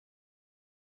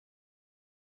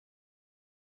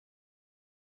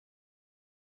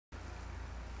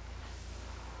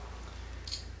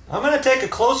I'm going to take a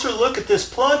closer look at this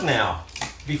plug now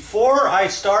before I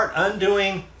start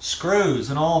undoing screws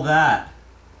and all that.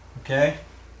 Okay?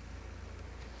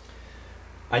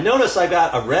 I notice I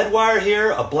got a red wire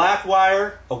here, a black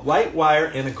wire, a white wire,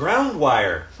 and a ground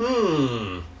wire.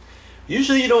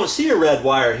 Usually you don't see a red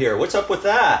wire here. What's up with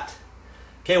that?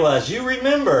 Okay, well, as you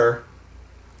remember,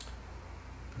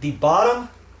 the bottom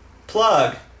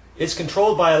plug is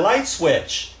controlled by a light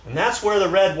switch, and that's where the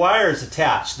red wire is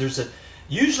attached.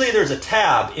 Usually there's a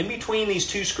tab in between these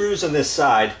two screws on this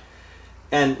side,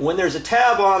 and when there's a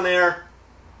tab on there,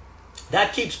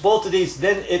 that keeps both of these.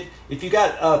 Then if you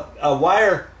got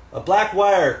a black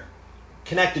wire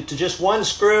connected to just one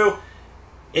screw,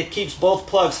 it keeps both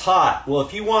plugs hot. Well,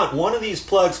 if you want one of these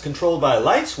plugs controlled by a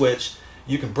light switch,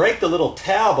 you can break the little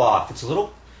tab off. It's a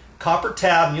little copper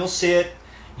tab, and you'll see it.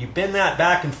 You bend that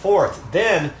back and forth.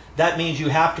 Then that means you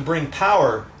have to bring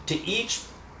power to each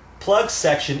plug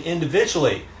section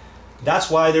individually. That's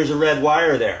why there's a red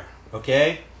wire there.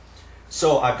 Okay?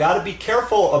 So I've got to be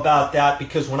careful about that,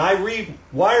 because when I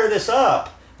rewire this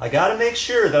up, I got to make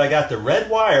sure that I got the red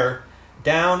wire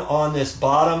down on this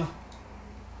bottom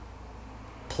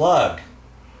plug.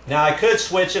 Now I could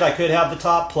switch it. I could have the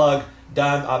top plug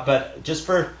done, but just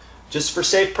for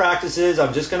safe practices,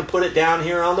 I'm just going to put it down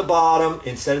here on the bottom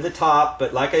instead of the top.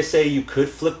 But like I say, you could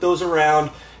flip those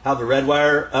around, have the red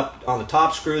wire up on the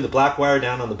top screw, the black wire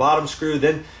down on the bottom screw.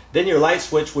 Then your light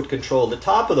switch would control the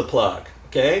top of the plug.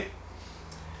 Okay?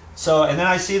 So, and then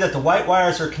I see that the white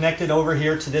wires are connected over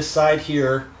here to this side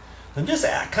here. I'm just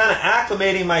kind of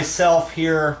acclimating myself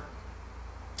here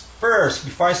first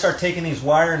before I start taking these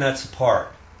wire nuts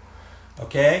apart.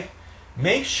 Okay?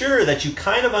 Make sure that you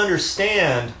kind of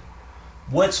understand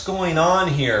what's going on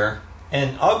here,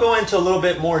 and I'll go into a little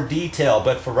bit more detail,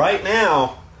 but for right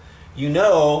now, you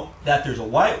know that there's a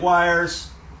white wires,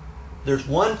 there's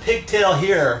one pigtail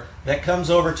here that comes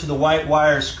over to the white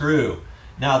wire screw.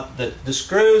 Now the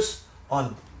screws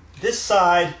on this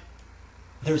side,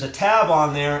 there's a tab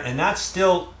on there, and that's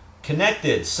still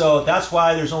connected, so that's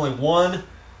why there's only one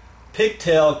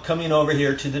pigtail coming over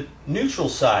here to the neutral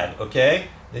side. Okay?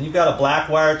 Then you've got a black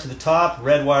wire to the top,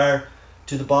 red wire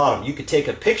to the bottom. You could take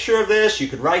a picture of this, you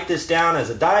could write this down as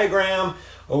a diagram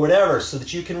or whatever, so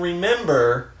that you can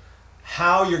remember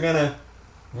how you're going to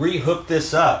rehook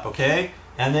this up. Okay?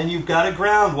 And then you've got a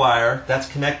ground wire that's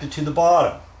connected to the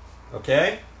bottom.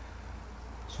 Okay?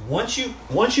 So once you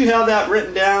have that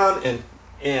written down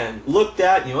and looked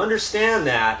at, and you understand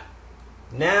that,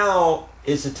 now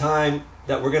is the time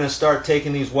that we're going to start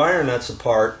taking these wire nuts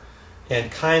apart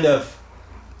and kind of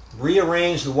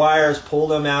rearrange the wires, pull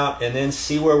them out, and then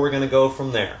see where we're going to go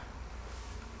from there.